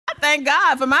thank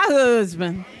God for my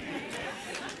husband.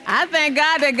 I thank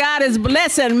God that God is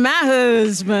blessing my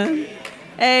husband.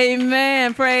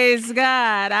 Amen. Praise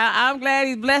God. I'm glad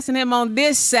he's blessing him on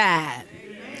this side.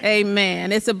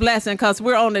 Amen. It's a blessing because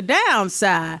we're on the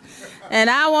downside. And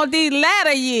I want these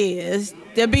latter years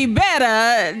to be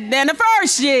better than the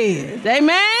first years.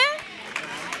 Amen.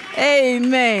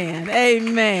 Amen.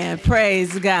 Amen.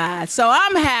 Praise God. So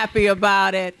I'm happy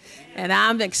about it. And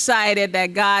I'm excited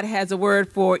that God has a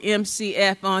word for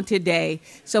MCF on today.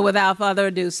 So without further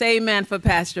ado, say amen for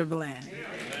Pastor Bland.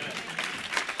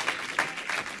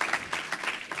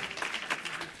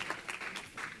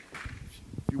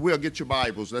 If you will, get your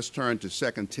Bibles. Let's turn to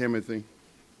 2 Timothy.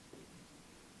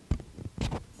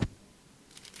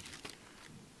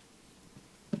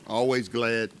 Always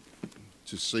glad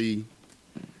to see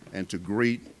and to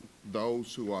greet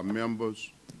those who are members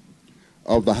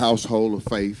of the household of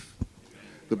faith.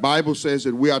 The Bible says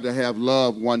that we are to have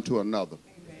love one to another.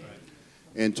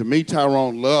 And to me,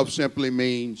 Tyrone, love simply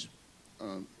means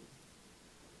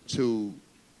to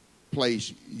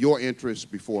place your interests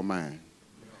before mine.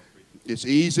 It's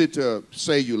easy to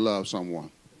say you love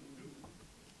someone,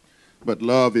 but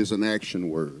love is an action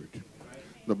word.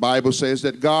 The Bible says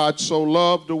that God so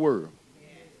loved the world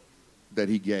that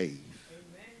he gave.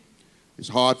 It's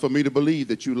hard for me to believe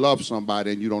that you love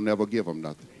somebody and you don't ever give them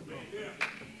nothing.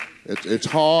 It's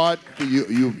hard.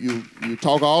 You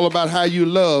talk all about how you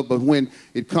love, but when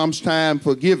it comes time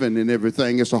for giving and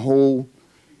everything, it's a whole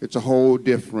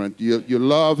different. You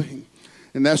love,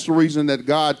 and that's the reason that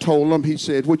God told him. He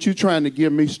said, "What you trying to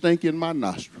give me stink in my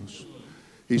nostrils."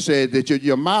 He said that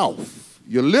your mouth,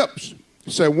 your lips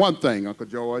say one thing, Uncle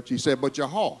George. He said, but your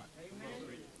heart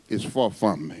is far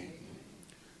from me.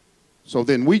 So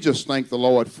then we just thank the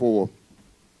Lord for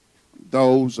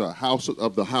those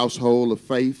of the household of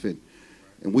faith,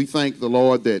 and we thank the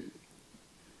Lord that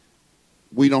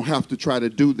we don't have to try to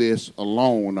do this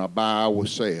alone or by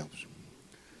ourselves.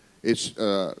 It's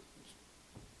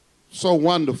so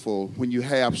wonderful when you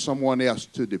have someone else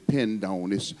to depend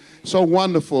on. It's so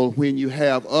wonderful when you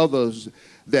have others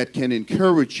that can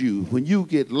encourage you when you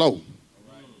get low.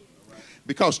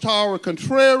 Because, Tara,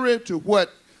 contrary to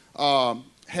what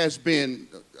has been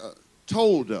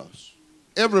told us,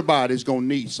 everybody's going to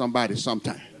need somebody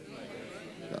sometime.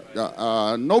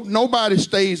 Nobody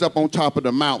stays up on top of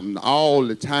the mountain all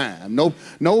the time.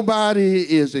 Nobody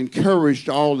is encouraged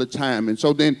all the time. And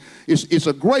so then it's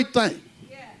a great thing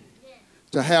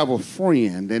to have a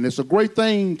friend. And it's a great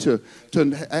thing to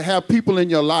have people in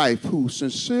your life who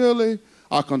sincerely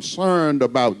are concerned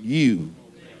about you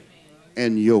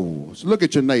and yours. Look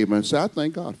at your neighbor and say, I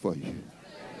thank God for you.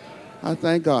 I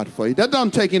thank God for you. That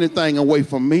doesn't take anything away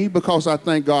from me because I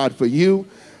thank God for you.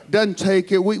 Doesn't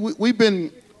take it.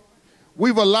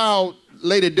 We've allowed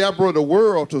Lady Deborah of the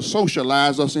world to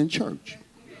socialize us in church.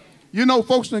 You know,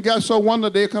 folks that got so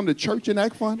wonderful they come to church and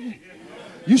act funny.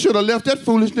 You should have left that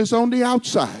foolishness on the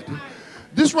outside.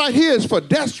 This right here is for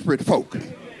desperate folk.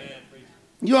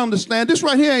 You understand? This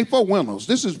right here ain't for winners.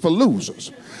 This is for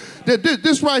losers.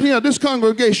 This right here, this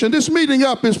congregation, this meeting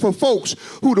up is for folks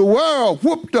who the world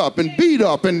whooped up and beat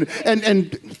up and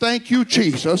thank you,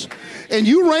 Jesus. And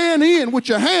you ran in with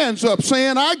your hands up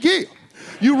saying, I give.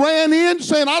 You ran in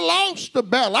saying, I lost the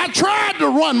battle. I tried to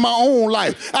run my own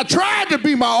life. I tried to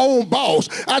be my own boss.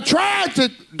 I tried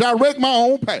to direct my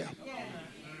own path.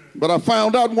 But I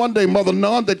found out one day, Mother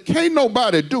Nunn, that can't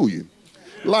nobody do you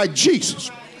like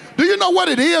Jesus. Do you know what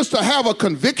it is to have a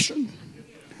conviction?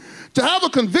 To have a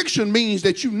conviction means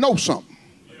that you know something.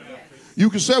 You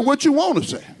can say what you want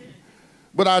to say.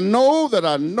 But I know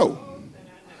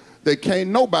that can't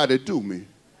nobody do me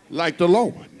like the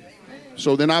Lord.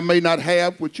 So then I may not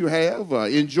have what you have,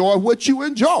 enjoy what you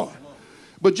enjoy.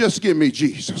 But just give me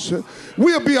Jesus.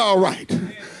 We'll be all right.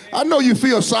 I know you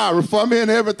feel sorry for me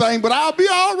and everything, but I'll be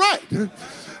all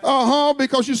right.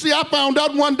 Because you see, I found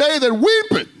out one day that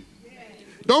weeping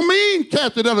don't mean,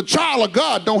 Kathy, that a child of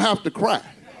God don't have to cry.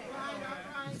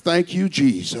 Thank you,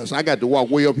 Jesus. I got to walk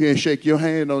way up here and shake your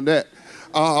hand on that.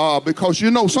 Because,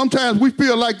 you know, sometimes we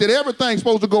feel like that everything's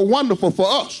supposed to go wonderful for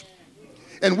us.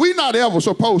 And we're not ever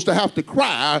supposed to have to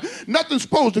cry. Nothing's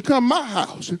supposed to come my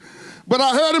house. But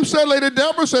I heard him say, Lady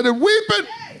Deborah said that weeping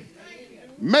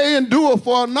may endure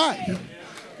for a night.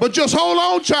 But just hold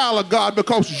on, child of God,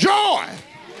 because joy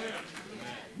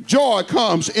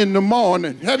comes in the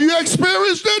morning. Have you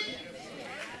experienced it?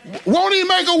 Won't he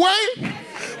make a way?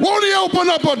 Won't he open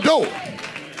up a door?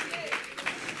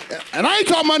 And I ain't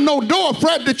talking about no door,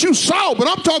 Fred, that you saw, but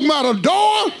I'm talking about a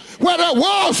door where there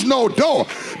was no door.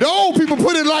 The old people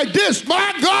put it like this: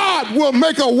 my God will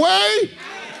make a way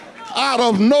out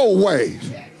of no way.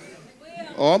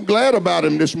 Oh, I'm glad about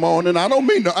him this morning. I don't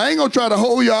mean to, I ain't gonna try to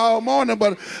hold you all morning,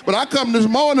 but I come this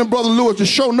morning, Brother Lewis, to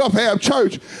show enough have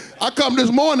church. I come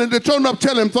this morning to turn up,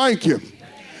 tell him thank you.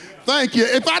 Thank you.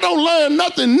 If I don't learn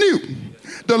nothing new,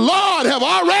 the Lord have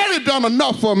already done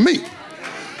enough for me.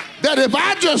 That if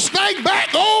I just think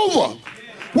back over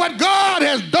what God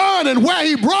has done and where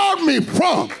he brought me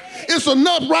from, it's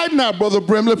enough right now, Brother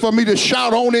Brimley, for me to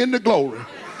shout on into glory.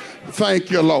 Thank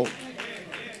you, Lord.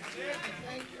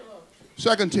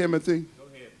 2 Timothy.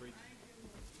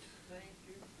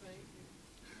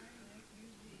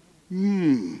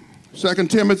 2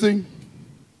 Timothy.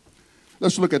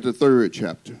 Let's look at the 3rd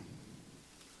chapter.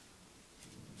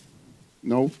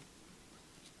 No.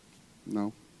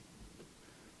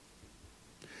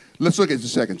 Let's look at the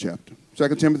 2nd chapter.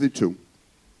 2 Timothy 2.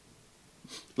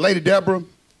 Lady Deborah,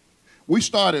 we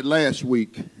started last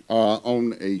week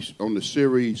on the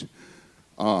series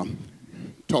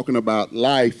talking about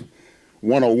life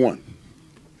 101.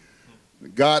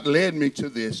 God led me to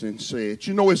this and said,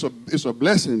 you know, it's a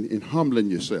blessing in humbling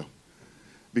yourself.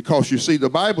 Because you see, the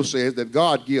Bible says that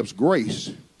God gives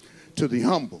grace to the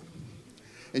humble.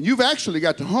 And you've actually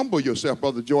got to humble yourself,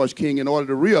 Brother George King, in order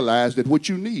to realize that what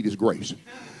you need is grace.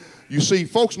 You see,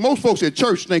 most folks at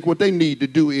church think what they need to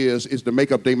do is to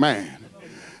make up their mind.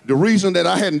 The reason that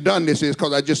I hadn't done this is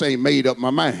because I just ain't made up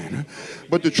my mind.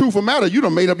 But the truth of the matter, you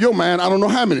done made up your mind I don't know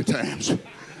how many times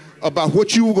about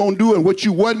what you were going to do and what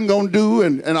you wasn't going to do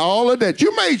and all of that.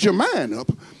 You made your mind up.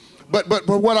 But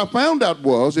what I found out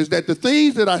is that the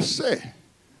things that I said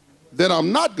that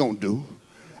I'm not going to do,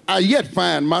 I yet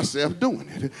find myself doing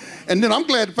it. And then I'm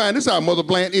glad to find this out, Mother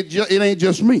Bland, it ain't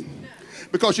just me.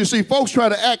 Because you see, folks try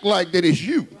to act like that it's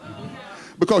you.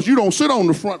 Because you don't sit on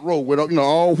the front row with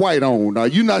all white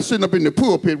on. You're not sitting up in the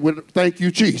pulpit with thank you,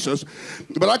 Jesus.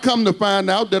 But I come to find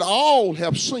out that all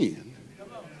have sinned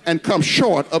and come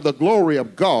short of the glory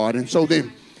of God. And so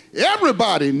then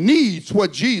everybody needs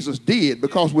what Jesus did,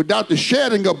 because without the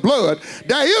shedding of blood,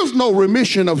 there is no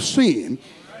remission of sin.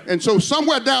 And so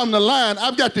somewhere down the line,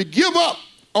 I've got to give up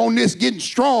on this getting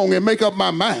strong and make up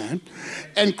my mind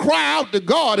and cry out to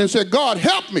God and say, God,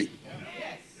 help me.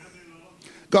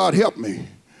 God, help me.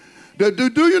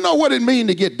 Do you know what it means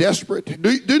to get desperate?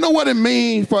 Do you know what it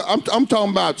means for, I'm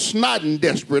talking about snotting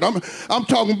desperate. I'm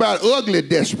talking about ugly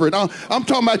desperate. I'm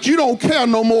talking about you don't care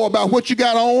no more about what you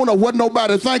got on or what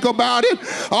nobody think about it.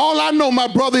 All I know,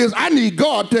 my brother, is I need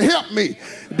God to help me.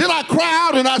 Then I cry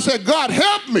out and I said, God,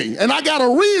 help me. And I got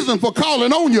a reason for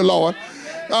calling on you, Lord.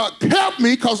 Help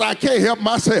me, because I can't help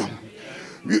myself.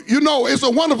 You know, it's a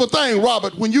wonderful thing,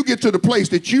 Robert, when you get to the place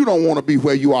that you don't want to be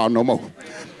where you are no more.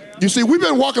 You see, we've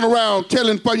been walking around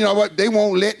telling people, you know what, they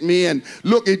won't let me, and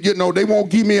look, they won't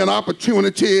give me an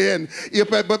opportunity. And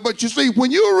but you see,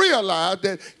 when you realize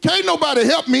that can't nobody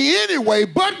help me anyway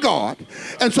but God,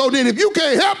 and so then if you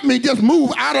can't help me, just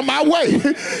move out of my way.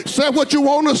 Say what you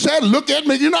want to say, look at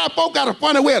me. You know how folk got a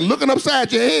funny way of looking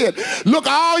upside your head. Look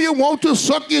all you want to,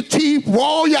 suck your teeth,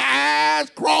 roll your eyes,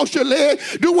 cross your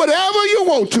legs, do whatever you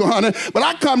want to, honey. But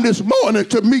I come this morning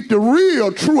to meet the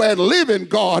real, true, and living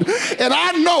God, and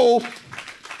I know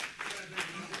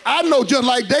just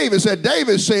like David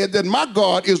said that my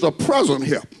God is a present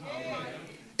help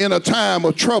in a time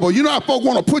of trouble. You know how folk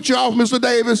want to put you off, Mr.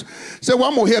 Davis? Say, well,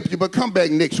 I'm going to help you, but come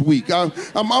back next week. I'm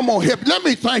going to help you. Let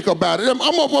me think about it.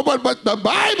 But the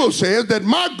Bible says that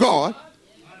my God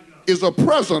is a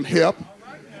present help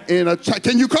in a time.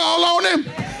 Can you call on him?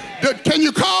 Can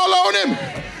you call on him?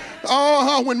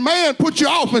 When man put you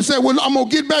off and say, well, I'm going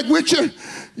to get back with you,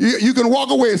 you can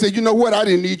walk away and say, you know what, I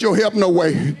didn't need your help no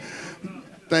way.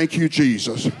 Thank you,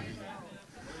 Jesus.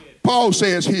 Paul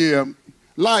says here,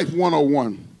 life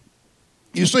 101.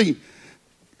 You see,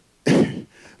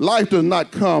 life does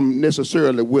not come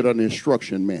necessarily with an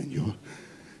instruction manual.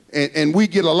 And we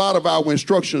get a lot of our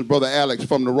instructions, Brother Alex,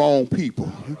 from the wrong people.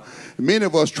 Many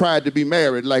of us tried to be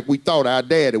married like we thought our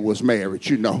daddy was married,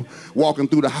 walking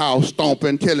through the house,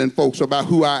 stomping, telling folks about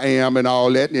who I am and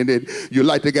all that, and then you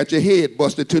like to get your head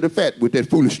busted to the fat with that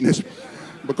foolishness,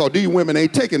 because these women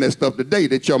ain't taking that stuff today.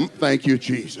 Thank you,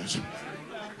 Jesus.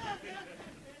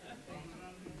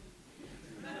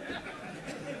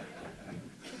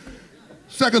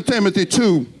 Second Timothy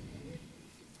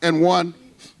 2:1.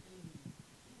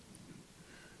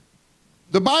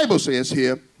 The Bible says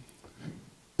here,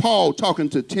 Paul talking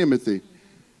to Timothy,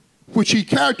 which he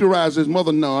characterizes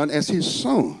Mother Nun as his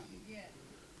son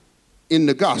in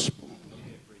the gospel.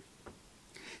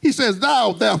 He says,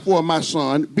 thou, therefore, my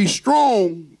son, be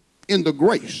strong in the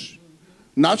grace.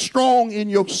 Not strong in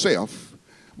yourself,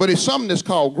 but it's something that's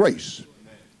called grace.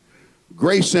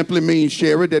 Grace simply means,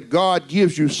 Sherry, that God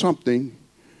gives you something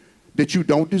that you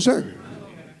don't deserve.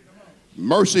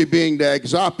 Mercy being the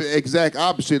exact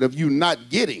opposite of you not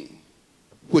getting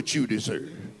what you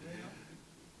deserve.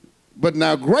 But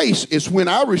now grace is when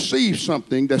I receive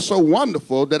something that's so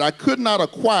wonderful that I could not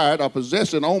acquire it or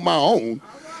possess it on my own,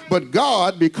 but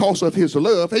God, because of his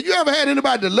love. Have you ever had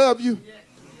anybody that love you?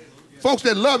 Folks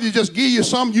that love you just give you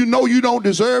something you know you don't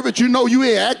deserve it. You know you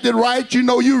ain't acted right. You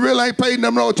know you really ain't paid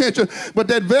them no attention. But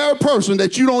that very person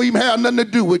that you don't even have nothing to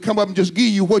do with come up and just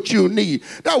give you what you need.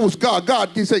 That was God. God,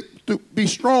 he said, to be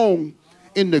strong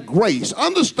in the grace.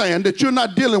 Understand that you're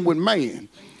not dealing with man.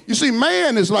 You see,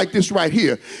 man is like this right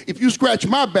here. If you scratch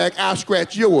my back, I'll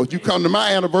scratch yours. You come to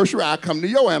my anniversary, I come to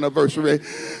your anniversary.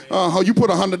 You put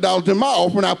 $100 in my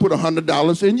offering, I put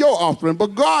 $100 in your offering.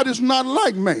 But God is not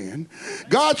like man.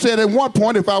 God said at one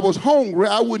point, if I was hungry,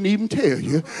 I wouldn't even tell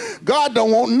you. God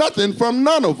don't want nothing from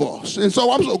none of us. And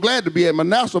so I'm so glad to be at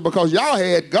Manasseh because y'all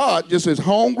had God just as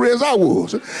hungry as I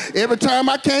was. Every time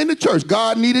I came to church,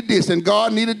 God needed this and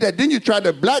God needed that. Then you tried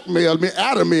to blackmail me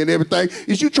out of me and everything.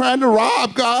 Is you trying to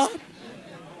rob God?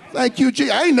 Thank you,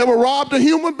 Jesus. I ain't never robbed a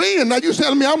human being. Now you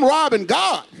telling me I'm robbing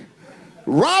God.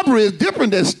 Robbery is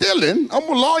different than stealing. I'm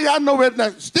a lawyer. I know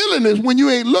that stealing is when you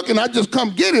ain't looking. I just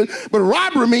come get it. But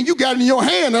robbery means you got it in your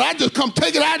hand and I just come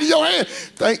take it out of your hand.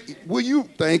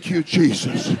 Thank you,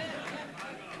 Jesus.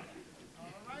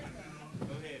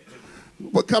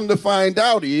 What come to find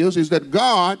out is that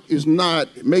God is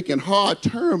not making hard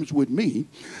terms with me.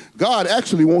 God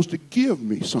actually wants to give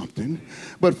me something.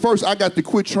 But first, I got to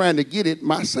quit trying to get it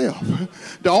myself.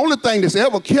 The only thing that's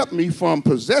ever kept me from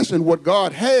possessing what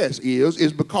God has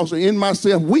is because in my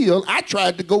self-will, I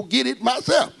tried to go get it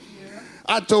myself.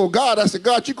 I told God, I said,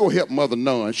 God, you go help Mother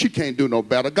Nunn. She can't do no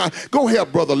better. God, go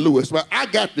help Brother Lewis. But I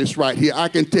got this right here. I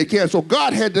can take care of it. So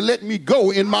God had to let me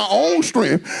go in my own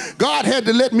strength. God had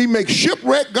to let me make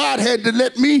shipwreck. God had to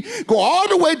let me go all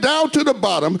the way down to the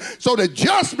bottom so that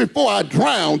just before I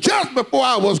drowned, just before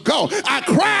I was gone, I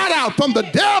cried out from the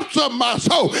depths of my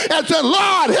soul and said,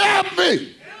 Lord, help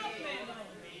me.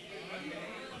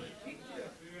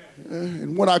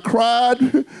 And when I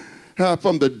cried,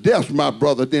 from the depths, my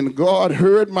brother, then God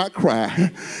heard my cry.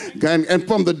 And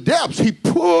from the depths, he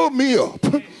pulled me up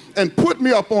and put me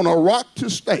up on a rock to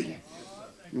stay.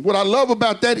 And what I love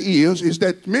about that is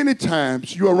that many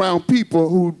times you're around people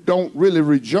who don't really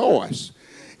rejoice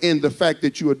in the fact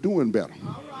that you are doing better.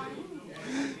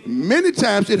 Many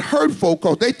times it hurt folk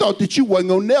because they thought that you wasn't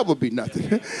going to never be nothing.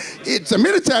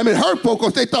 Many times it hurt folk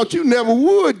because they thought you never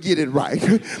would get it right.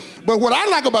 But what I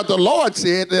like about the Lord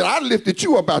said that I lifted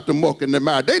you up out the muck and the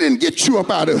mire. They didn't get you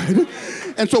up out of it.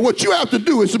 And so what you have to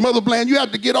do is, Mother Bland, you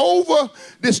have to get over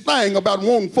this thing about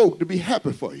wanting folk to be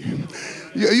happy for you.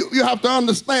 You have to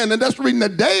understand, and that's the reason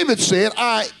that David said,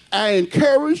 I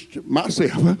encouraged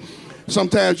myself.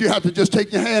 Sometimes you have to just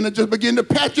take your hand and just begin to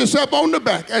pat yourself on the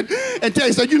back and tell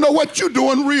yourself, you know what, you're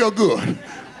doing real good.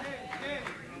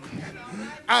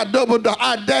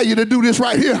 I dare you to do this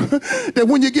right here. That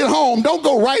when you get home, don't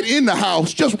go right in the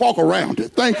house. Just walk around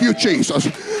it. Thank you, Jesus.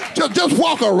 Just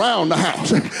walk around the house.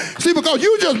 See, because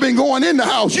you just been going in the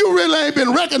house. You really ain't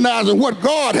been recognizing what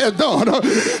God has done.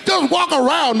 Just walk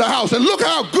around the house and look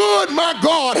how good my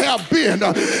God have been.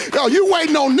 You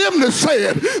waiting on them to say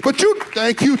it. But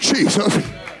thank you, Jesus.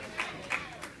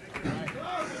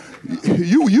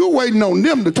 You waiting on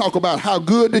them to talk about how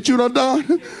good that you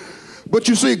done. But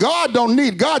you see, God don't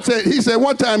need. God said, he said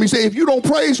one time, he said, if you don't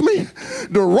praise me,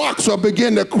 the rocks will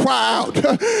begin to cry out.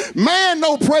 Man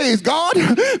don't praise God,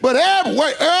 but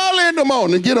early in the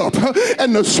morning, get up,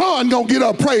 and the sun gonna get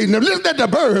up praising him. Listen at the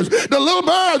birds. The little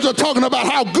birds are talking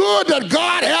about how good that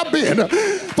God have been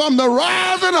from the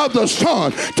rising of the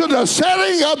sun to the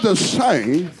setting of the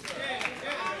same.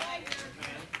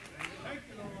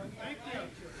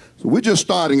 So we're just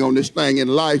starting on this thing in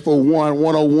Life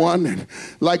 101. And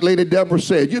like Lady Deborah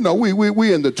said, you know,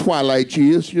 we in the twilight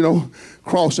years, you know,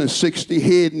 crossing 60,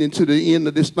 heading into the end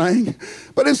of this thing.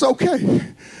 But it's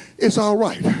okay. It's all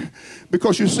right.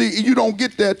 Because you see, you don't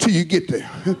get there till you get there.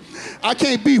 I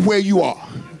can't be where you are.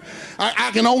 I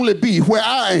can only be where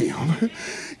I am.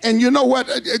 And you know what?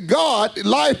 God,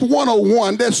 Life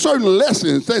 101, there's certain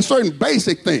lessons, there's certain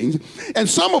basic things. And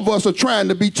some of us are trying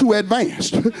to be too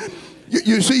advanced.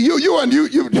 You see,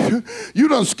 you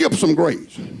done skipped some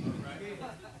grades.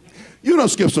 You done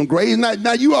skipped some grades.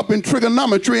 Now you up in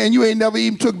trigonometry and you ain't never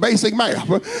even took basic math.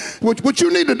 What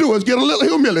you need to do is get a little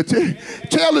humility.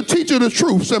 Tell the teacher the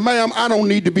truth. Say, ma'am, I don't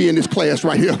need to be in this class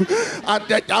right here.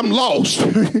 I'm lost.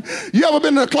 You ever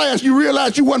been in a class you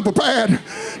realize you wasn't prepared?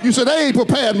 You said, they ain't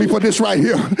prepared me for this right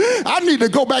here. I need to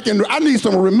go back and I need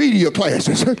some remedial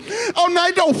classes. Oh, now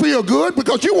it don't feel good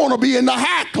because you want to be in the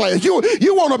high class. You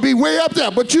want to be way up there.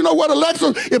 But you know what,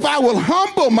 Alexa? If I will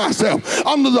humble myself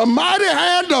under the mighty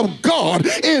hand of God,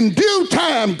 in due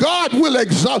time, God will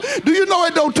exalt. Do you know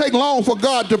it don't take long for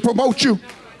God to promote you?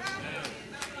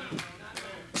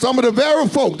 Some of the very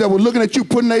folk that were looking at you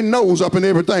putting their nose up and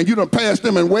everything, you done passed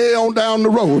them and way on down the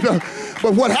road.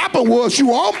 But what happened was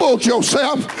you humbled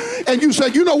yourself and you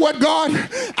said, you know what, God,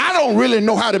 I don't really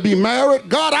know how to be married.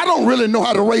 God, I don't really know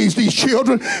how to raise these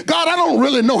children. God, I don't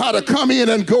really know how to come in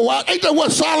and go out. Ain't that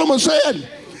what Solomon said?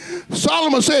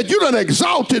 Solomon said, you done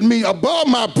exalted me above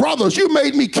my brothers. You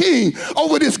made me king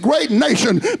over this great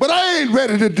nation, but I ain't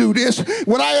ready to do this.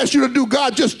 What I ask you to do,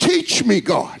 God, just teach me,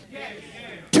 God.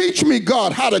 Teach me,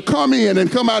 God, how to come in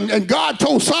and come out. And God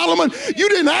told Solomon, you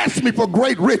didn't ask me for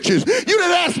great riches. You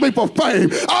didn't ask me for fame.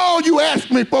 All you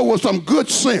asked me for was some good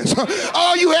sense.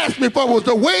 All you asked me for was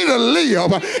the way to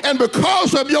live. And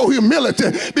because of your humility,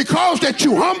 because that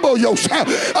you humble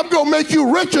yourself, I'm going to make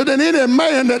you richer than any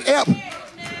man that ever.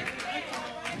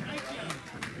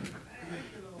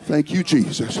 Thank you,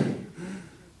 Jesus.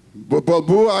 But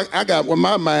boy, I got with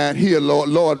my mind here,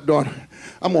 Lord,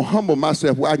 I'm going to humble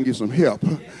myself where I can get some help.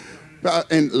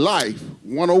 In life,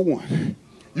 101,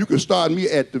 you can start me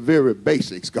at the very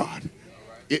basics, God.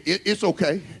 It's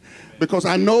okay, because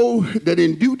I know that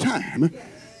in due time,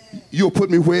 you'll put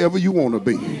me wherever you want to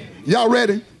be. Y'all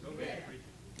ready?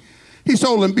 He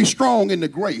told him, be strong in the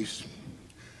grace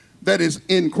that is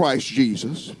in Christ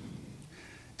Jesus,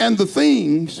 and the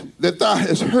things that thou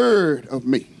hast heard of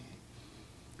me.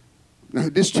 Now,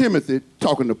 this Timothy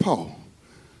talking to Paul.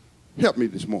 Help me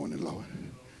this morning, Lord.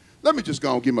 Let me just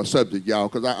go and give my subject, y'all,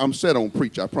 because I'm set on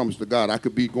preach. I promise to God I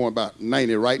could be going about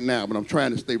 90 right now, but I'm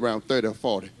trying to stay around 30 or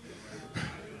 40.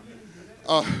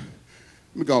 Let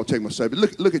me go and take my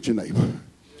subject. Look at your neighbor.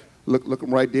 Look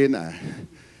them right there in the eye.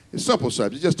 It's a simple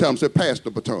subject. Just tell them, say, pass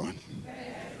the baton.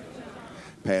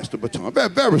 Pass the baton. Very,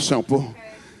 very simple.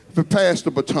 Pass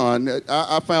the baton.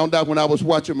 I found out when I was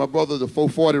watching my brother, the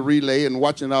 440 relay, and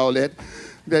watching all that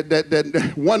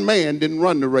one man didn't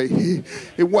run the race.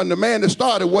 It wasn't the man that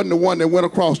started, wasn't the one that went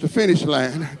across the finish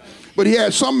line. But he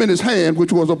had something in his hand,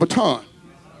 which was a baton.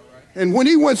 And when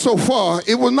he went so far,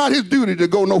 it was not his duty to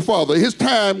go no farther. His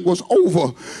time was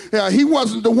over. He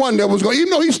wasn't the one that was going,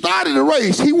 even though he started the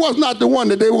race, he was not the one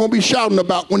that they were going to be shouting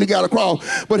about when he got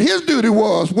across. But his duty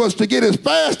was to get as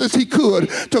fast as he could,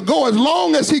 to go as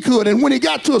long as he could, and when he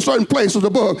got to a certain place of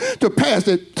the book, to pass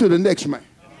it to the next man.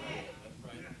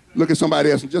 Look at somebody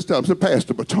else and just tell them, to pass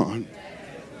the baton.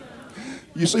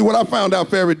 You see, what I found out,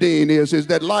 Faradine, is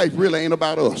that life really ain't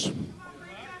about us.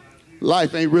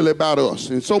 Life ain't really about us.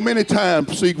 And so many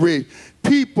times, Sigrid,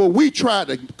 people, we try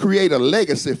to create a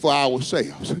legacy for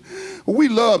ourselves. We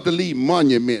love to leave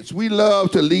monuments. We love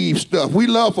to leave stuff. We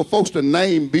love for folks to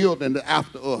name buildings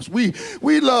after us. We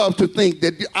love to think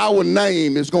that our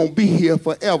name is going to be here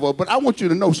forever. But I want you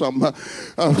to know something,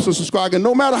 Sister Scroggin,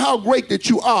 no matter how great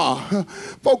that you are,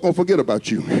 folk going to forget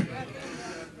about you.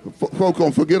 Folk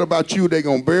gonna forget about you. They're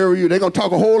gonna bury you. They're gonna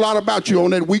talk a whole lot about you on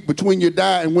that week between you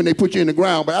die and when they put you in the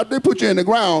ground. But after they put you in the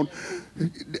ground,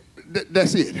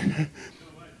 that's it.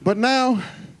 But now,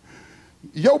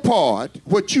 your part,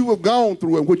 what you have gone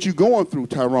through and what you're going through,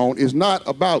 Tyrone, is not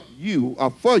about you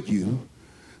or for you,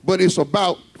 but it's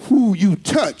about who you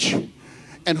touch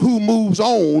and who moves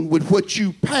on with what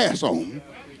you pass on.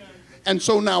 And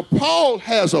so now Paul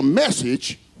has a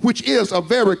message which is a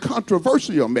very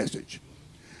controversial message.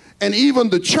 And even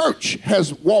the church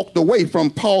has walked away from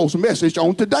Paul's message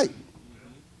on today.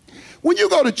 When you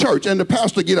go to church and the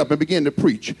pastor get up and begin to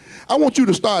preach, I want you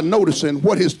to start noticing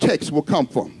what his text will come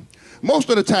from.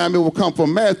 Most of the time it will come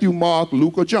from Matthew, Mark,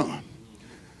 Luke, or John.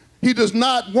 He does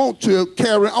not want to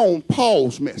carry on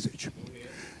Paul's message.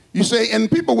 You say,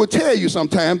 and people will tell you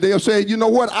sometimes, they'll say, you know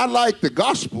what, I like the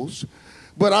Gospels,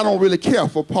 but I don't really care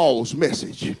for Paul's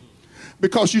message.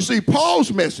 Because you see,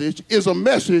 Paul's message is a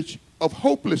message of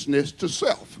hopelessness to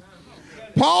self.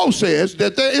 Paul says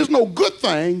that there is no good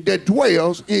thing that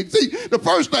dwells in. See, the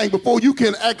first thing before you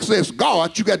can access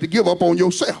God, you got to give up on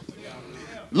yourself.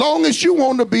 Long as you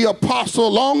want to be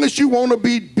apostle, long as you want to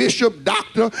be bishop,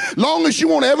 doctor, long as you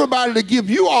want everybody to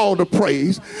give you all the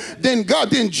praise, then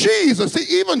God, then Jesus,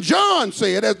 see, even John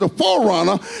said as the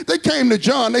forerunner, they came to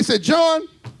John, they said, John,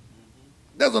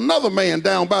 There's another man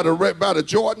down by the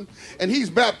Jordan, and he's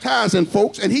baptizing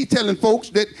folks, and he's telling folks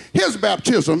that his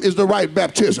baptism is the right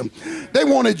baptism. They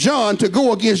wanted John to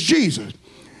go against Jesus.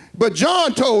 But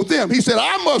John told them, he said,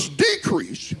 I must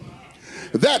decrease,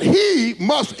 that he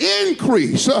must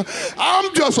increase.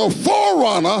 I'm just a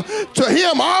forerunner to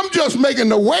him. I'm just making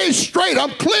the way straight. I'm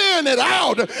clearing it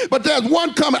out. But there's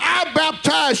one coming. I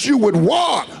baptize you with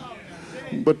water.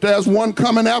 But there's one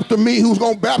coming after me who's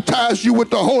going to baptize you with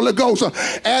the Holy Ghost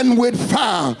and with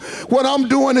fire. What I'm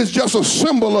doing is just a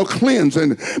symbol of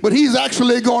cleansing. But he's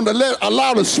actually going to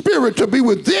allow the Spirit to be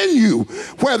within you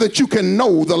where that you can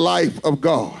know the life of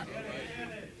God.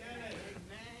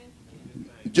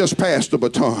 Just pass the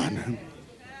baton.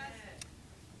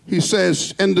 He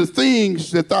says, and the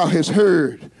things that thou hast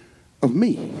heard of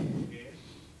me.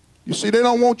 You see, they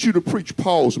don't want you to preach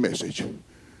Paul's message.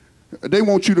 They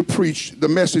want you to preach the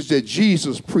message that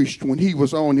Jesus preached when he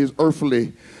was on his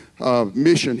earthly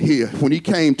mission here. When he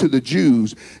came to the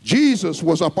Jews, Jesus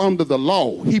was up under the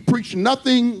law. He preached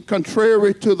nothing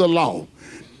contrary to the law.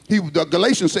 The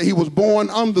Galatians say he was born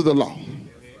under the law.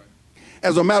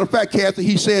 As a matter of fact, Kathy,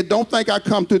 he said, don't think I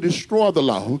come to destroy the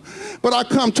law, but I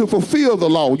come to fulfill the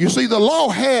law. You see, the law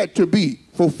had to be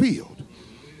fulfilled.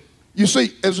 You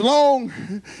see, as long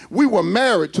we were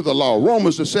married to the law,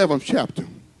 Romans the 7th chapter,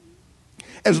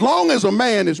 as long as a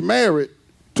man is married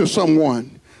to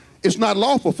someone, it's not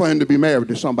lawful for him to be married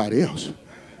to somebody else.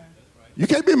 You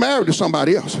can't be married to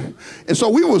somebody else. And so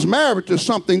we was married to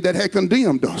something that had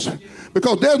condemned us,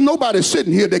 because there's notody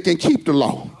sitting here that can keep the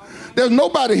law. There's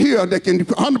nobody here that can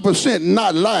 100%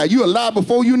 not lie. You'll lie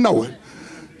before you know it.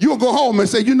 You'll go home and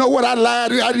say, you know what, I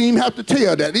lied. I didn't even have to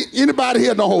tell that. Anybody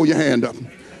here, don't hold your hand up.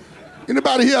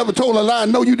 Anybody here ever told a lie?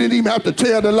 No, you didn't even have to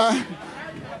tell the lie.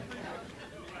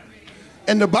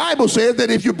 And the Bible says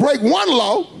that if you break one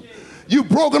law, you've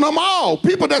broken them all.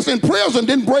 People that's in prison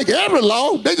didn't break every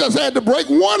law. They just had to break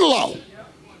one law.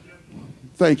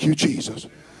 Thank you, Jesus.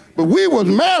 But we was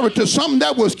married to something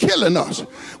that was killing us.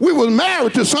 We was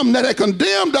married to something that had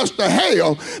condemned us to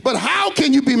hell. But how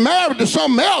can you be married to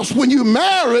something else when you're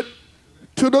married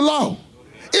to the law?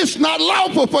 It's not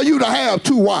lawful for you to have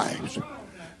two wives.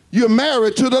 You're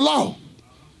married to the law.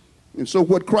 And so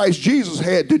what Christ Jesus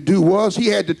had to do was he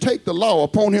had to take the law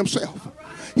upon himself.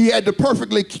 He had to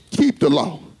perfectly keep the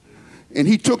law. And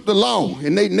he took the law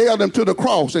and they nailed him to the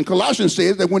cross. And Colossians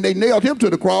says that when they nailed him to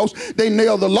the cross, they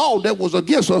nailed the law that was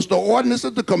against us, the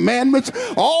ordinances, the commandments,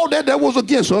 all that was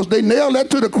against us. They nailed that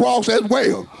to the cross as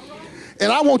well. And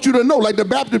I want you to know, like the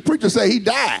Baptist preacher say, he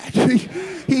died.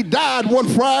 He died one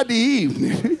Friday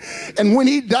evening. And when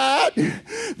he died,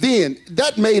 then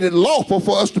that made it lawful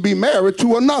for us to be married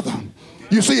to another.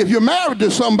 You see, if you're married to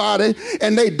somebody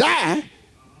and they die,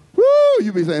 woo,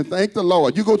 you be saying, thank the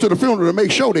Lord. You go to the funeral to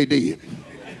make sure they did.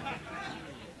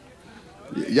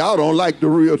 Y'all don't like the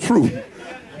real truth.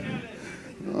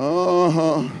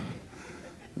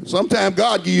 Sometimes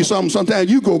God give you something,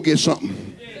 sometimes you go get something.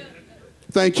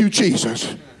 Thank you,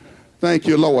 Jesus. Thank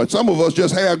you, Lord. Some of us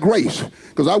just have grace.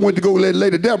 Because I went to go let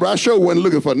Lady Deborah, I sure wasn't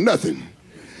looking for nothing.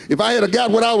 If I had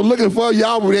got what I was looking for,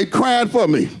 y'all would have cried for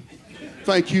me.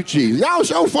 Thank you, Jesus. Y'all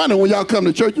so funny when y'all come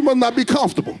to church. You must not be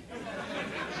comfortable.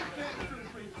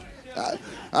 I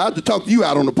have to talk to you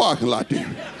out on the parking lot there.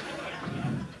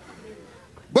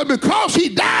 But because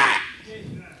he died,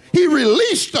 he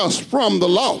released us from the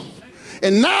law.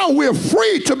 And now we're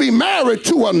free to be married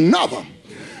to another.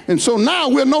 And so now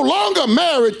we're no longer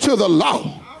married to the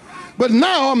law, but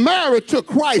now I'm married to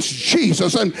Christ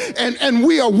Jesus, and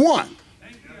we are one.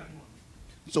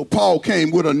 So Paul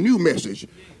came with a new message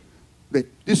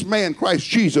that this man, Christ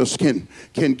Jesus, can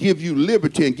give you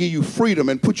liberty and give you freedom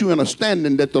and put you in a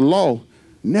standing that the law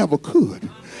never could.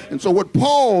 And so what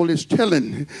Paul is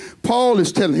telling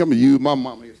him, you, my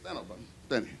mama here, stand up, buddy.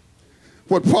 Stand here.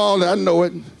 What Paul, I know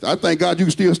it, I thank God you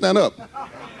can still stand up.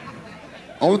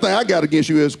 Only thing I got against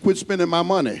you is quit spending my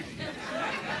money.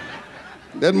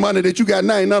 That money that you got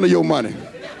now ain't none of your money.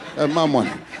 That's my money.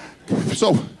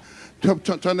 So,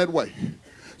 turn that way.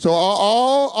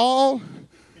 So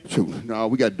no,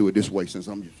 we got to do it this way since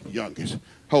I'm youngest.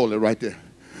 Hold it right there.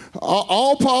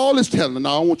 All Paul is telling, no,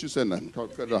 I don't want you to say nothing.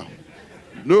 Cut it off.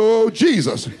 No,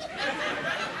 Jesus.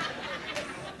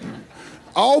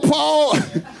 All Paul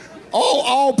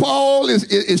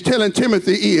is telling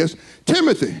Timothy is,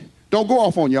 Timothy, don't go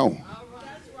off on your own.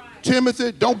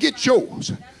 Timothy, don't get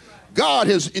yours. God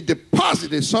has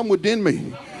deposited some within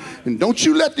me. And don't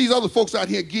you let these other folks out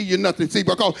here give you nothing. See,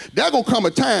 because there's going to come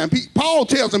a time. Paul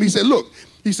tells them, he said, look,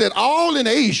 he said, all in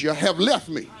Asia have left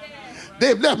me.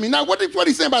 They've left me. Now, what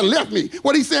he's saying about left me?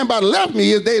 What he's saying about left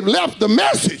me is they've left the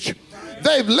message.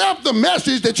 They've left the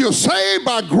message that you're saved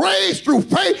by grace through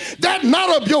faith. That's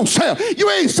not of yourself. You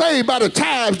ain't saved by the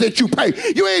tithes that you pay.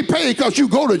 You ain't paid because you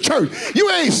go to church. You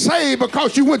ain't saved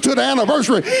because you went to the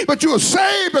anniversary, but you're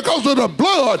saved because of the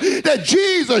blood that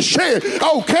Jesus shed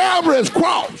on Calvary's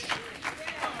cross.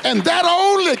 And that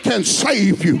only can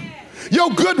save you. Your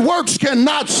good works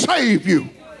cannot save you.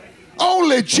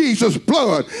 Only Jesus'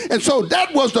 blood. And so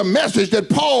that was the message that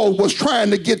Paul was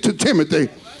trying to get to Timothy.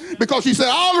 Because he said,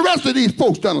 all the rest of these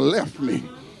folks done left me.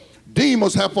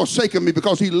 Demas have forsaken me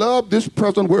because he loved this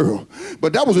present world.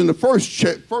 But that was in the first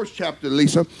chapter,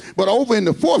 Lisa. But over in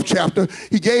the 4th chapter,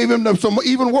 he gave him some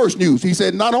even worse news. He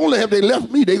said, not only have they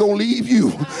left me, they're going to leave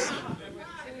you.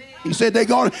 He said they're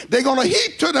gonna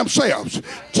heap to themselves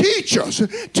teachers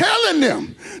telling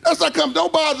them. That's like,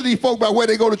 don't bother these folk about where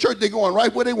they go to church. They're going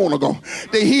right where they want to go.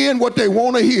 They're hearing what they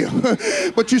want to hear.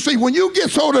 But you see, when you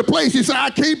get so to the place, you say, I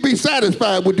can't be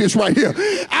satisfied with this right here.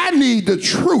 I need the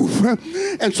truth.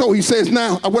 And so he says,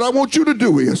 now, what I want you to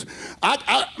do is,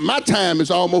 my time is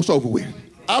almost over with.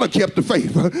 I done kept the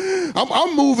faith.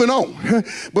 I'm moving on.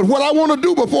 But what I want to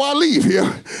do before I leave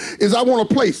here is I want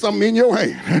to place something in your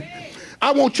hand.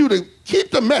 I want you to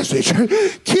keep the message.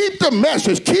 Keep the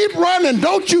message. Keep running.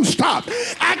 Don't you stop.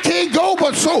 I can't go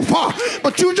but so far.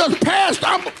 But you just passed.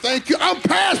 Thank you. I'm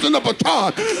passing the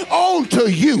baton on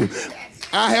to you.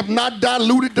 I have not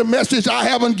diluted the message. I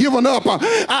haven't given up.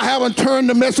 I haven't turned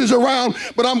the message around.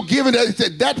 But I'm giving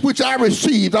it, that which I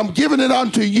received, I'm giving it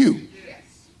unto you.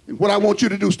 And what I want you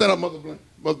to do, stand up, Mother,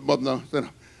 no, stand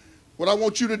up. What I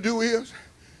want you to do is,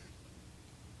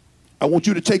 I want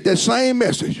you to take that same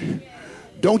message.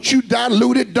 Don't you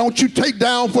dilute it. Don't you take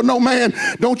down for no man.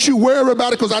 Don't you worry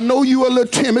about it, because I know you are a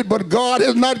little timid, but God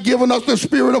has not given us the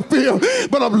spirit of fear,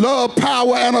 but of love,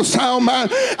 power, and a sound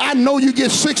mind. I know you get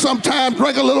sick sometimes.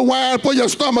 Drink a little wine for your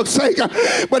stomach's sake.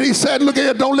 But he said, look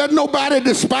here, don't let nobody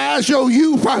despise your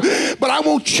youth. But I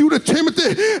want you to,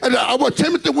 Timothy,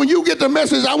 when you get the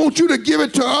message, I want you to give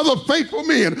it to other faithful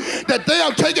men, that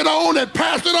they'll take it on and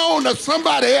pass it on to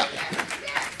somebody else.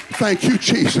 Thank you,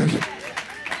 Jesus.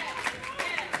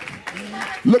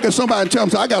 Look at somebody and tell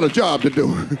them, I got a job to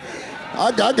do.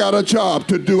 I got a job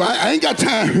to do. I ain't got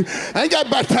time. I ain't got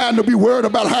time to be worried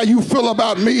about how you feel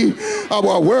about me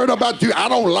or worried about you. I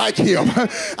don't like him.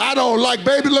 I don't like,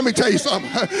 baby, let me tell you something.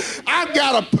 I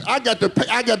got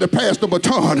to pass the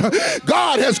baton.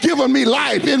 God has given me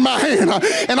life in my hand,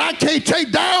 and I can't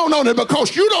take down on it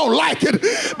because you don't like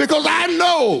it, because I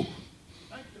know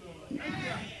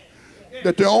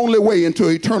that the only way into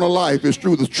eternal life is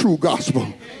through the true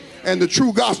gospel. And the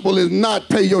true gospel is not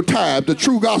pay your tithe. The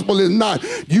true gospel is not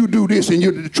you do this and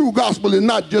the true gospel is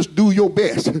not just do your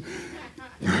best.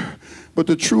 But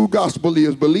the true gospel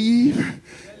is believe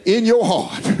in your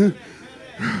heart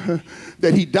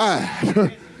that he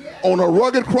died on a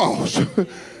rugged cross,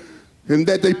 and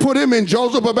that they put him in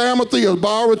Joseph of Arimathea's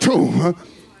borrowed tomb,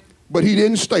 but he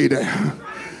didn't stay there.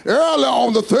 Early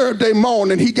on the 3rd day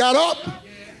morning, he got up,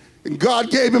 and God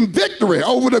gave him victory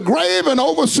over the grave and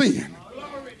over sin.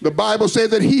 The Bible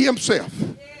says that he himself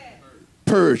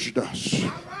purged us.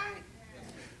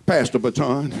 Pass the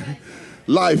baton.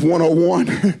 Life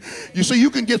 101. You see,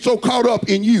 you can get so caught up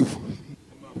in you.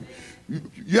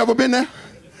 You ever been there?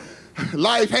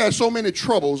 Life has so many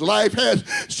troubles. Life has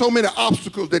so many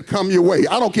obstacles that come your way.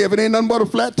 I don't care if it ain't nothing but a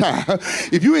flat tire.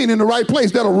 If you ain't in the right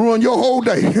place, that'll ruin your whole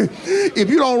day. If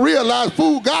you don't realize,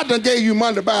 fool, God done gave you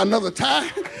money to buy another tire.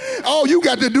 All you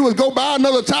got to do is go buy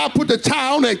another tire, put the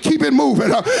tire on, and keep it moving.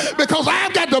 Because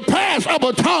I've got to pass a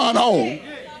baton on.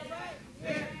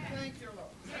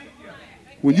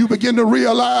 When you begin to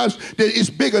realize that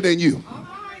it's bigger than you.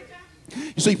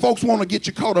 You see, folks want to get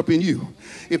you caught up in you.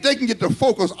 If they can get the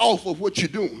focus off of what you're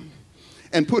doing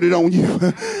and put it on you.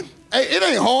 It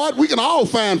ain't hard. We can all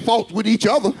find faults with each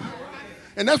other.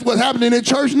 And that's what's happening in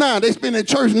church now. They spend in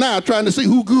church now trying to see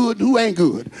who good, who ain't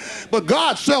good. But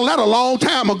God settled that a long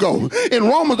time ago. In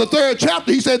Romans, the 3rd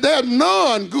chapter, he said there's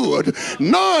none good,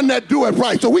 none that do it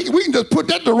right. So we can just put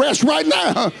that to rest right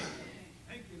now. Thank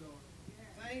you, Lord.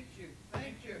 Thank you.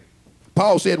 Thank you.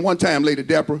 Paul said one time, Lady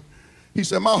Deborah, he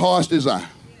said, my heart's desire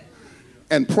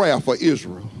and prayer for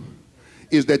Israel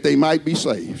is that they might be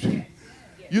saved.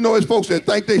 You know, there's folks that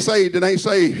think they saved and ain't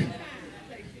saved.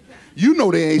 You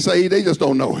know they ain't saved, they just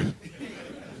don't know it.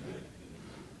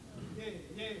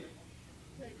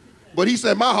 But he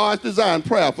said, my heart's desire and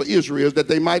prayer for Israel is that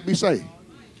they might be saved.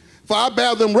 For I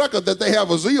bear them record that they have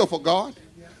a zeal for God.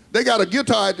 They got a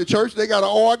guitar at the church, they got an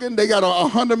organ, they got a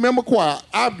 100-member choir.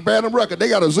 I bear them record, they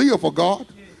got a zeal for God,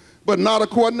 but not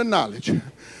according to knowledge.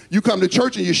 You come to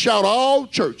church and you shout all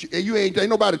church, and ain't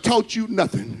nobody taught you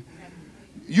nothing.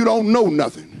 You don't know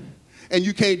nothing. and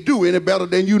you can't do any better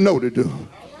than you know to do.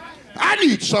 I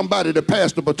need somebody to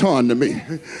pass the baton to me.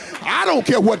 I don't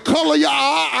care what color you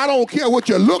are. I don't care what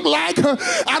you look like.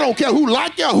 I don't care who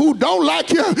like you, who don't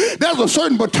like you. There's a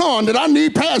certain baton that I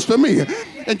need passed to me.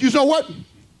 And you know what?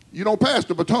 You don't pass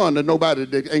the baton to nobody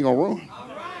that ain't gonna run.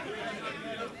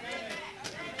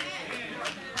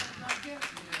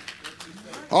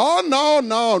 Oh,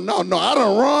 no. I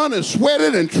done run and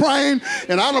sweated and trained,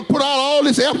 and I done put out all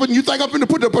this effort, and you think I'm going to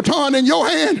put the baton in your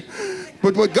hand?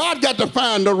 But God got to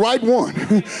find the right one.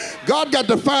 God got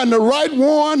to find the right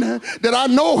one that I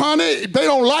know, honey, they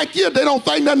don't like you, they don't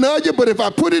think nothing of you, but if I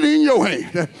put it in your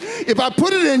hand, if I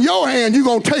put it in your hand, you're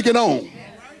going to take it on.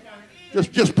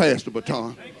 Just pass the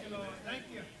baton.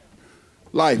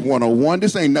 Life 101,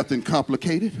 this ain't nothing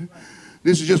complicated.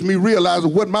 This is just me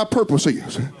realizing what my purpose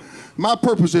is. My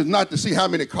purpose is not to see how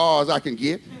many cars I can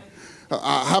get,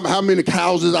 how many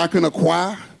houses I can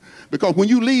acquire. Because when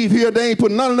you leave here, they ain't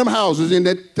putting none of them houses in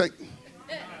that thing.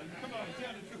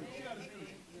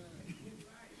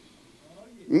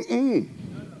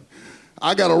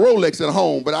 I got a Rolex at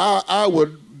home, but I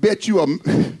would bet you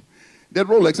that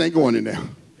Rolex ain't going in there.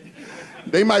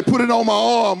 They might put it on my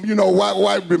arm, you know,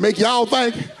 why to make y'all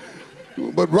think.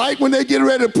 But right when they get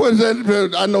ready to put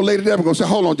it, I know Lady Deborah going to say,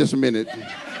 hold on just a minute.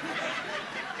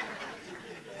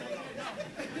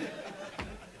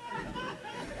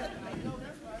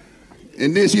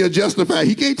 And this he'll justify.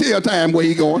 He can't tell time where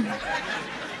he going.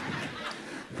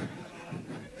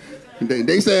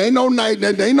 They say ain't no night.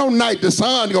 There ain't no night. The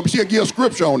sun gonna she'll give a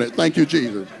scripture on it. Thank you,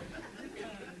 Jesus.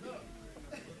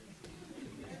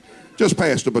 Just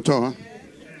pass the baton.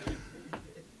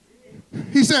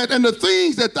 He said, and the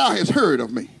things that thou hast heard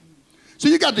of me. So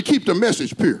you got to keep the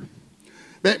message pure.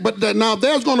 But now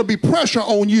there's going to be pressure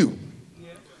on you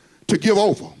to give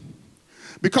over.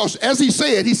 Because as he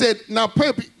said, now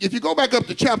if you go back up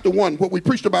to chapter 1, what we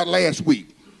preached about last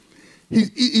week,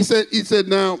 he said,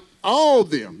 now all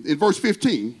them, in verse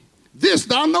 15, this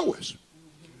thou knowest,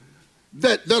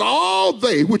 that all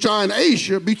they which are in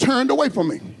Asia be turned away from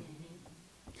me.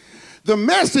 The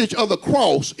message of the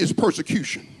cross is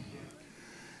persecution.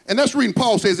 And that's reading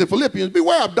Paul says in Philippians,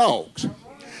 beware of dogs.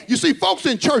 You see, folks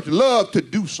in church love to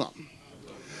do something.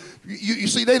 You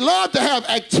see, they love to have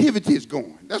activities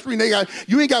going. That's reason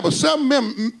you ain't got but seven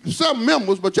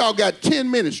members, but y'all got 10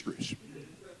 ministries.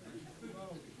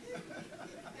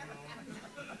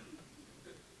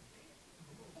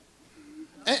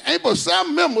 Ain't but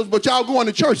 7 members, but y'all going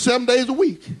to church 7 days a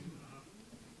week.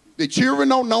 The children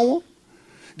don't know them.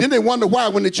 Then they wonder why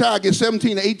when the child gets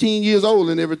 17 or 18 years old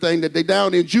and everything, that they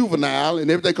down in juvenile and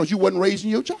everything because you wasn't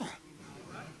raising your child.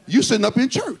 You sitting up in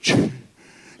church.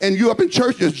 And you up in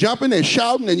church just jumping and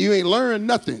shouting and you ain't learned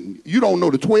nothing. You don't know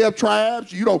the 12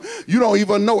 tribes. You don't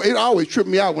even know. It always tripped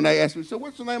me out when they asked me, so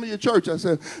what's the name of your church? I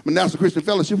said, Manasseh Christian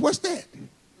Fellowship. What's that?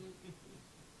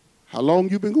 How long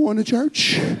you been going to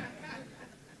church?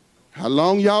 How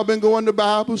long y'all been going to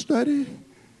Bible study?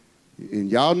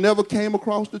 And y'all never came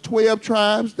across the 12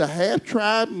 tribes, the half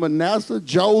tribe, Manasseh,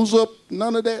 Joseph,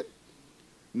 none of that?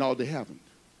 No, they haven't.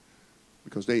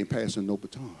 Because they ain't passing no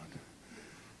baton.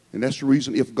 And that's the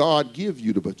reason if God gives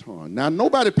you the baton. Now,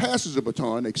 nobody passes the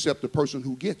baton except the person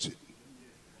who gets it.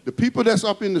 The people that's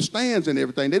up in the stands and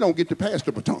everything, they don't get to pass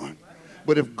the baton.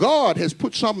 But if God has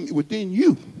put something within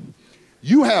you,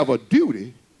 you have a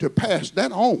duty to pass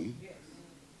that on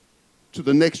to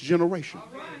the next generation.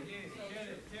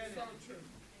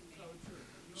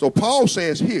 So Paul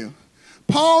says here,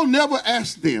 Paul never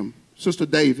asked them, Sister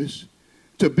Davis,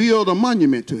 to build a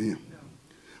monument to him.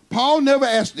 Paul never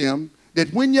asked them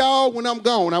that when I'm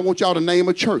gone, I want y'all to name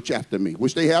a church after me,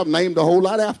 which they have named a whole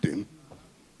lot after him.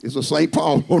 It's a St.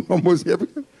 Paul on almost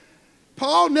everything.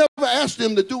 Paul never asked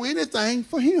them to do anything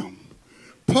for him.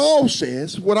 Paul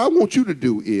says, what I want you to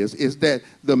do is that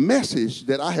the message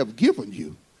that I have given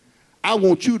you, I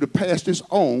want you to pass this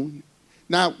on.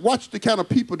 Now, watch the kind of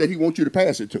people that he wants you to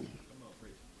pass it to.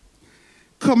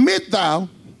 Commit thou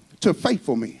to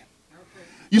faithful men.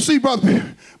 You see,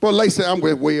 brother Lacey, I'm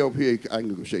way over here. I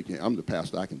can go shake your hand. I'm the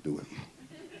pastor. I can do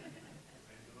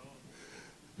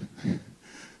it.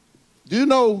 Do you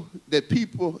know that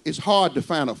it's hard to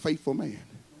find a faithful man?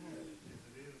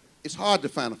 It's hard to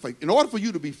find a faithful. In order for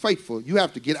you to be faithful, you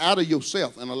have to get out of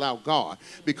yourself and allow God,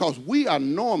 because we are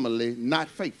normally not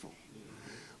faithful.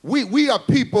 We are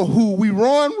people who we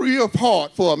run real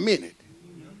hard for a minute,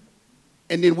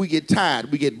 and then we get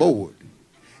tired, we get bored,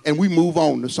 and we move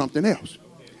on to something else.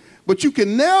 But you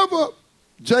can never,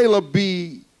 jailer,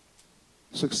 be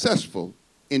successful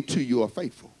until you are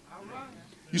faithful.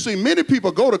 You see, many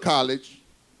people go to college,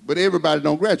 but everybody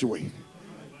don't graduate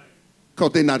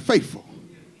because they're not faithful.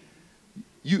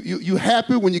 You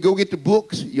happy when you go get the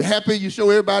books. You happy you show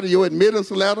everybody your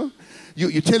admittance letter.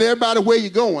 You tell everybody where you're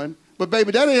going. But,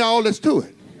 baby, that ain't all that's to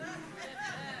it.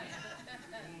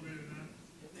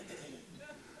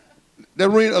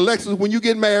 Alexis, when you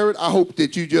get married, I hope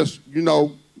that you just,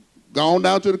 go on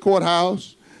down to the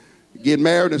courthouse, get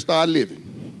married, and start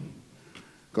living.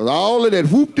 Because all of that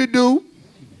whoop-de-doo,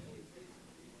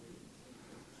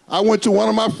 I went to one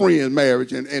of my friends'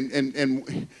 marriage,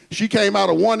 and she came out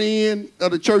of one end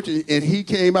of the church, and he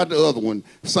came out the other one,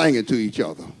 singing to each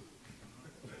other.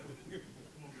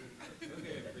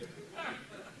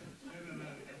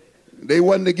 They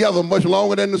wasn't together much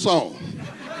longer than the song.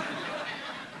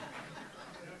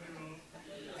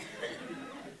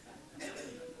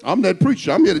 I'm that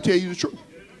preacher. I'm here to tell you the truth.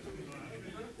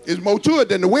 It's more to it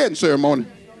than the wedding ceremony.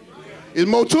 It's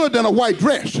more to it than a white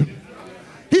dress.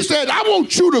 He said, I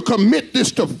want you to commit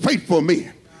this to faithful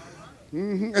men.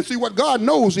 And see, what God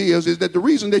knows is that the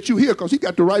reason that you're here, because he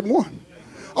got the right one.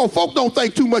 Oh, folk don't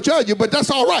think too much of you, but that's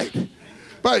all right.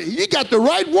 But he got the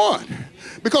right one.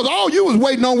 Because all you was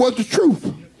waiting on was the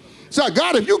truth. So,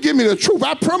 God, if you give me the truth,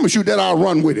 I promise you that I'll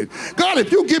run with it. God,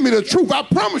 if you give me the truth, I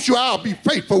promise you I'll be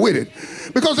faithful with it.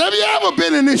 Because have you ever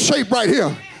been in this shape right here,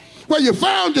 where you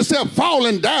found yourself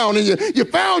falling down and you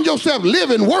found yourself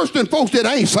living worse than folks that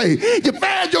ain't saved? You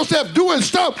found yourself doing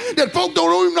stuff that folks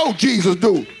don't even know Jesus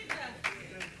do.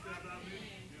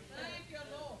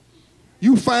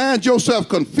 You find yourself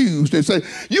confused and say,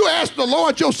 you ask the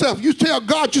Lord yourself, you tell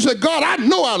God, you say, God, I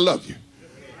know I love you.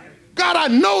 God, I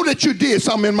know that you did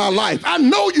something in my life. I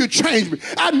know you changed me.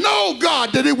 I know,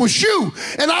 God, that it was you.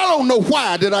 And I don't know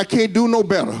why that I can't do no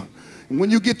better. And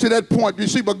when you get to that point, you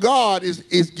see, but God is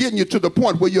getting you to the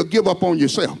point where you'll give up on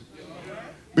yourself.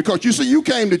 Because you see, you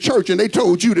came to church and they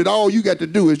told you that all you got to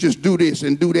do is just do this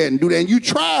and do that and do that. And you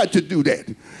tried to do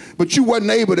that, but you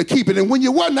wasn't able to keep it. And when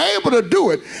you wasn't able to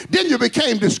do it, then you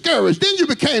became discouraged. Then you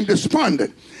became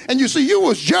despondent. And you see, you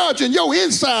was judging your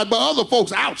inside by other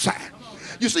folks outside.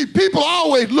 You see, people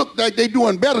always look like they're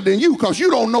doing better than you because you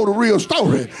don't know the real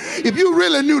story. If you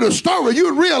really knew the story,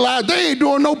 you'd realize they ain't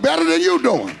doing no better than you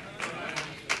doing.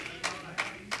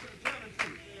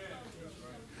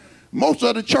 Most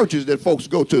of the churches that folks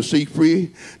go to see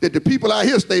free, that the people out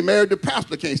here stay married, the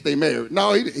pastor can't stay married.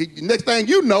 No, next thing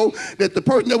you know, that the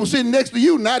person that was sitting next to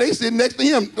you, now they sitting next to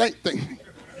him.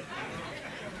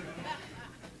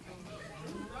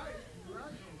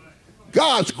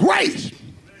 God's grace.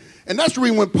 And that's the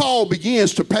reason when Paul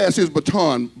begins to pass his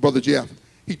baton, Brother Jeff,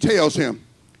 he tells him,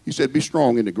 he said, be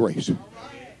strong in the grace.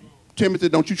 Timothy,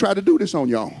 don't you try to do this on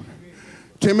your own.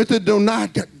 Timothy, do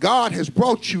not. God has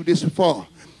brought you this far.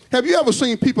 Have you ever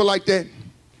seen people like that?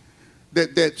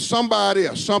 That somebody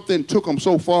or something took them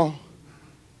so far,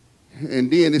 and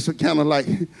then it's kind of like,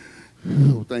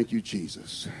 oh, thank you,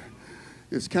 Jesus.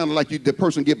 It's kind of like the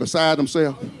person get beside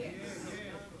themselves,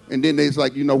 and then they's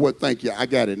like, you know what, thank you, I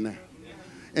got it now.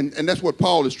 And that's what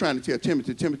Paul is trying to tell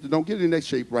Timothy. Timothy, don't get in that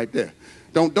shape right there.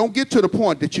 Don't get to the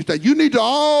point that you say, you need to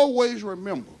always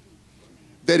remember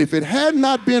that if it had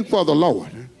not been for the Lord,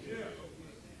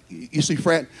 you see,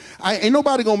 Frat, ain't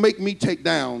nobody going to make me take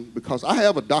down because I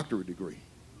have a doctorate degree.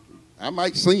 I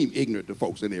might seem ignorant to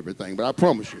folks and everything, but I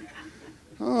promise you.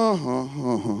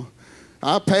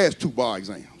 I passed 2 bar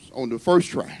exams on the first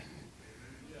try.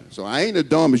 So I ain't as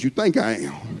dumb as you think I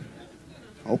am.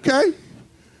 Okay?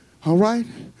 All right?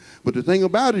 But the thing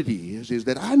about it is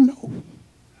that I know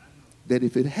that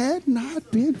if it had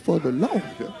not been for the Lord,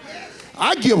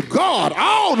 I give God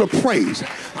all the praise.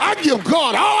 I give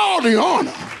God all the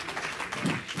honor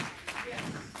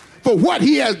for what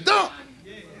he has done.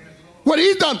 What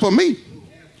he's done for me.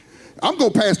 I'm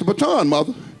going to pass the baton,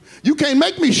 mother. You can't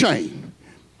make me shame.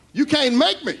 You can't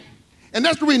make me. And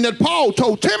that's the reason that Paul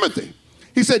told Timothy.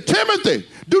 He said, Timothy,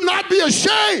 do not be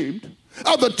ashamed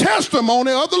of the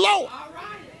testimony of the Lord. All right.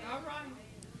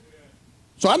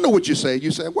 So I know what you say.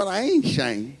 You say, well, I ain't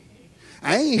ashamed.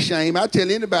 I ain't ashamed. I tell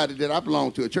anybody that I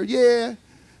belong to a church. Yeah.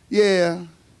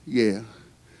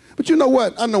 But you know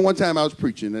what? I know one time I was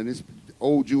preaching, and this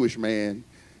old Jewish man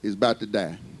is about to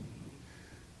die.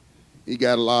 He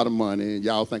got a lot of money, and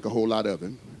y'all think a whole lot of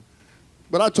him.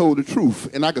 But I told the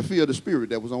truth, and I could feel the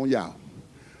spirit that was on y'all.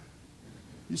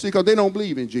 You see, because they don't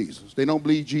believe in Jesus. They don't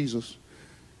believe Jesus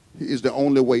is the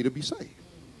only way to be saved.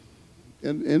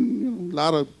 And you know, a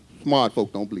lot of smart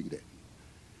folk don't believe that.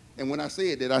 And when I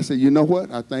said that, I said, you know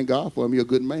what? I thank God for him. He's a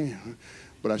good man.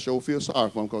 But I sure feel sorry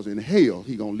for him because in hell,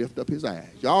 he's going to lift up his eyes.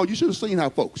 Y'all, you should have seen how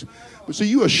folks. But see,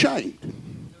 you're ashamed.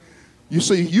 You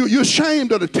see, you're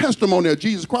ashamed of the testimony of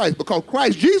Jesus Christ because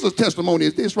Christ Jesus' testimony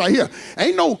is this right here.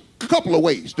 Ain't no couple of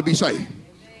ways to be saved.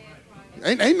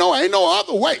 Ain't no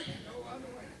other way.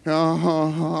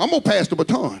 I'm going to pass the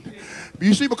baton.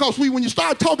 You see, because when you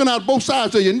start talking out both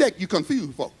sides of your neck, you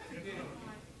confuse folks.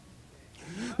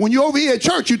 When you're over here at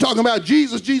church, you're talking about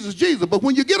Jesus, Jesus, Jesus. But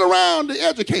when you get around the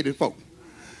educated folk,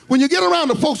 when you get around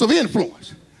the folks of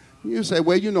influence, you say,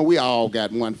 well, you know, we all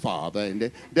got one father,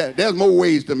 and there's more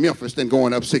ways to Memphis than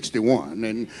going up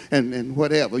 61 and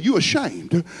whatever. You're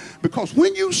ashamed, because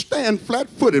when you stand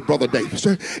flat-footed, Brother Davis,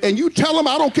 and you tell them,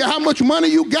 I don't care how much money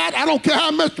you got, I don't care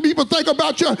how much people think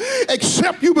about you,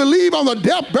 except you believe on the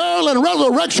death, burial, and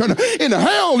resurrection, in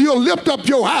hell you'll lift up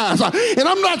your eyes. And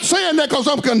I'm not saying that because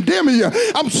I'm condemning you.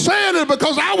 I'm saying it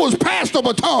because I was passed the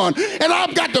baton, and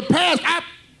I've got to pass.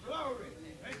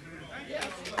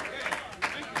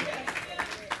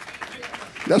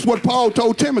 That's what Paul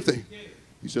told Timothy.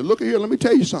 He said, look here, let me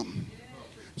tell you something.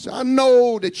 He said, I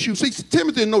know that you, see,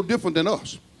 Timothy is no different than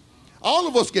us. All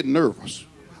of us get nervous.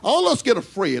 All of us get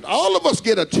afraid. All of us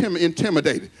get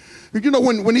intimidated. You know,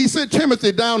 when he sent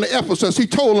Timothy down to Ephesus, he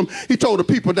told the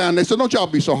people down there, he said, don't y'all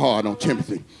be so hard on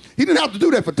Timothy. He didn't have to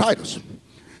do that for Titus.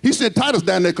 He sent Titus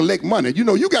down there to collect money. You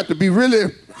know, you got to be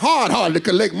really hard to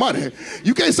collect money.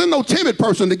 You can't send no timid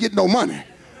person to get no money.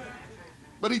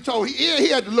 But he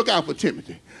had to look out for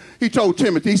Timothy. He told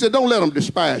Timothy, he said, don't let them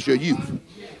despise your youth.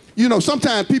 You know,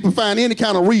 sometimes people find any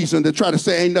kind of reason to try to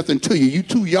say ain't nothing to you. You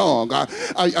too young.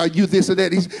 Are you this or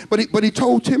that? But he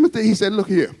told Timothy, he said, look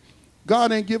here,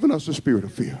 God ain't given us a spirit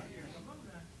of fear.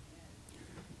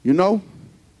 You know,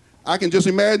 I can just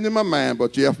imagine in my mind,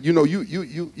 but Jeff, you know,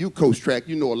 you coach track,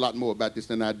 you know a lot more about this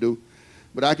than I do.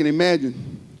 But I can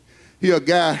imagine here a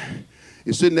guy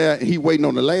is sitting there and he waiting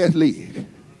on the last leg.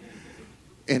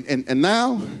 And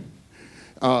now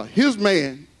his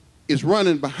man is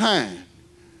running behind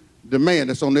the man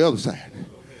that's on the other side.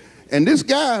 And this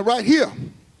guy right here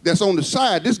that's on the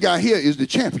side, this guy here is the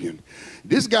champion.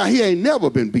 This guy here ain't never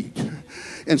been beat.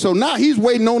 And so now he's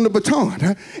waiting on the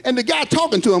baton. And the guy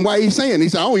talking to him while he's saying, he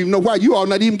said, I don't even know why you all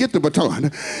not even get the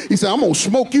baton. He said, I'm going to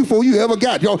smoke you before you ever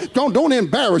got it. Don't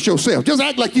embarrass yourself. Just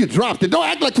act like you dropped it. Don't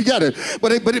act like you got it.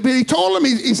 But he told him,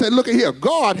 he said, look at here,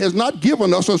 God has not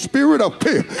given us a spirit of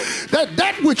fear.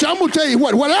 That which I'm going to tell you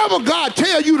whatever God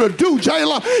tell you to do,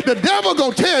 Jayla, the devil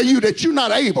going to tell you that you're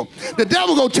not able. The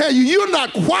devil going to tell you you're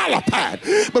not qualified.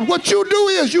 But what you do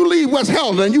is you leave West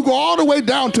Helena and you go all the way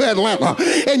down to Atlanta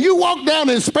and you walk down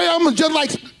in Spelman just like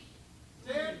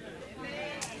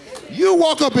you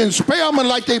walk up in Spelman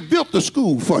like they built the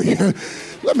school for you.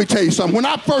 Let me tell you something. When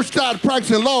I first started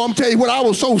practicing law, I'm telling you what, I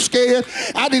was so scared.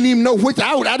 I didn't even know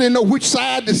I didn't know which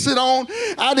side to sit on.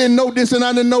 I didn't know this and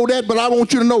I didn't know that, but I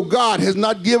want you to know God has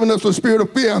not given us a spirit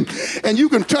of fear. And you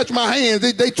can touch my hands.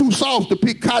 They too soft to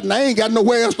pick cotton. I ain't got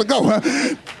nowhere else to go.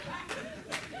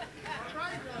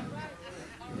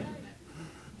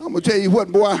 I'm going to tell you what,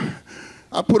 boy.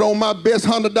 I put on my best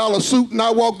 $100 suit and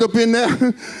I walked up in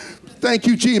there. Thank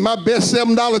you, G, my best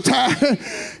 $7 tie.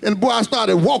 And boy, I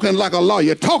started walking like a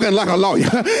lawyer, talking like a lawyer.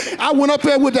 I went up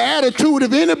there with the attitude,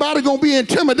 if anybody gonna be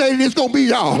intimidated, it's gonna be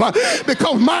y'all.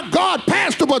 Because my God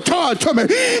passed the baton to me.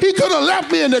 He could have left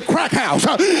me in the crack house,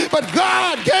 but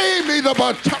God gave me the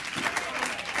baton.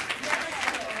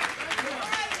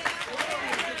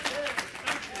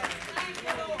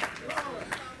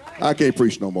 I can't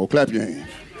preach no more. Clap your hands.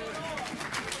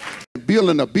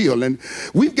 Building a bill, and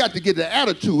we've got to get the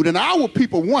attitude, and our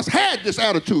people once had this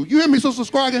attitude. You hear me, Sister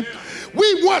Scroggin?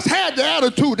 We once had the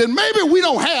attitude, and maybe we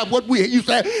don't have what we used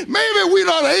to have. Maybe we're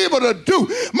not able to do.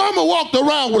 Mama walked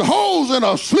around with holes in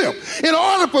her slip in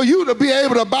order for you to be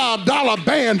able to buy a dollar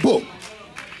band book.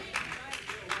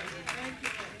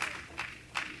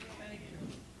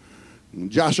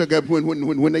 Joshua got,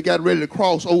 when they got ready to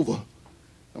cross over,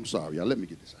 I'm sorry, y'all, let me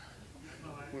get this out.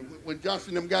 When Joshua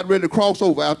and them got ready to cross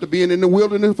over after being in the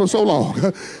wilderness for so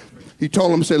long, he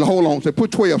told them, said, hold on, said,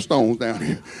 put 12 stones down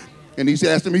here. And he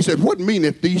asked him, he said, what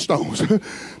meaneth these stones?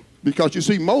 Because you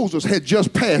see, Moses had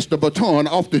just passed the baton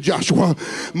off to Joshua.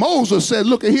 Moses said,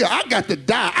 look at here, I got to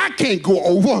die. I can't go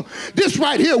over. This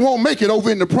right here won't make it over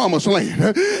in the promised land.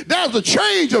 There's a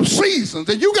change of seasons,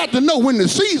 and you got to know when the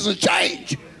seasons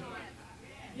change.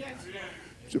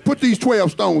 So put these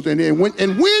 12 stones in there,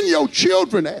 and when your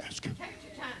children ask,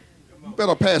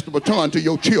 better pass the baton to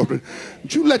your children.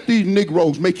 Don't you let these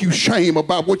Negroes make you shame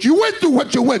about what you went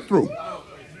through.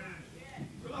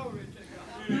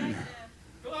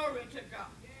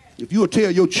 If you'll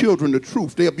tell your children the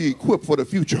truth, they'll be equipped for the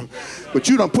future. But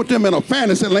you don't put them in a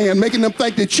fantasy land, making them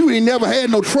think that you ain't never had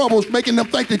no troubles, making them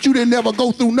think that you didn't never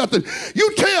go through nothing.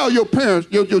 You tell your parents,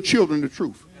 your children the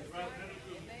truth.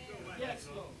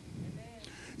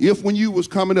 If when you was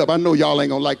coming up, I know y'all ain't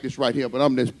gonna like this right here, but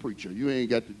I'm this preacher. You ain't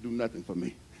got to do nothing for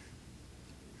me.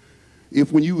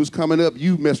 if when you was coming up,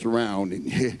 you messed around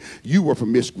and you were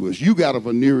promiscuous, you got a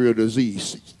venereal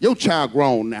disease. Your child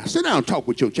grown now. Sit down and talk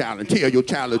with your child and tell your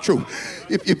child the truth.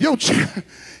 If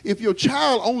your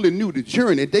child only knew the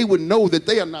journey, they would know that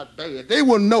they are not bad. They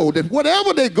will know that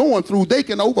whatever they're going through, they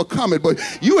can overcome it. But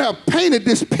you have painted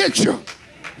this picture.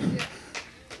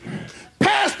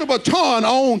 Pass the baton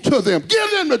on to them.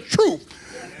 Give them the truth.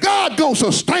 God gonna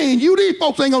sustain you. These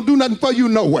folks ain't gonna do nothing for you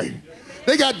no way.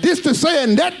 They got this to say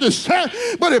and that to say.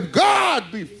 But if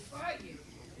God be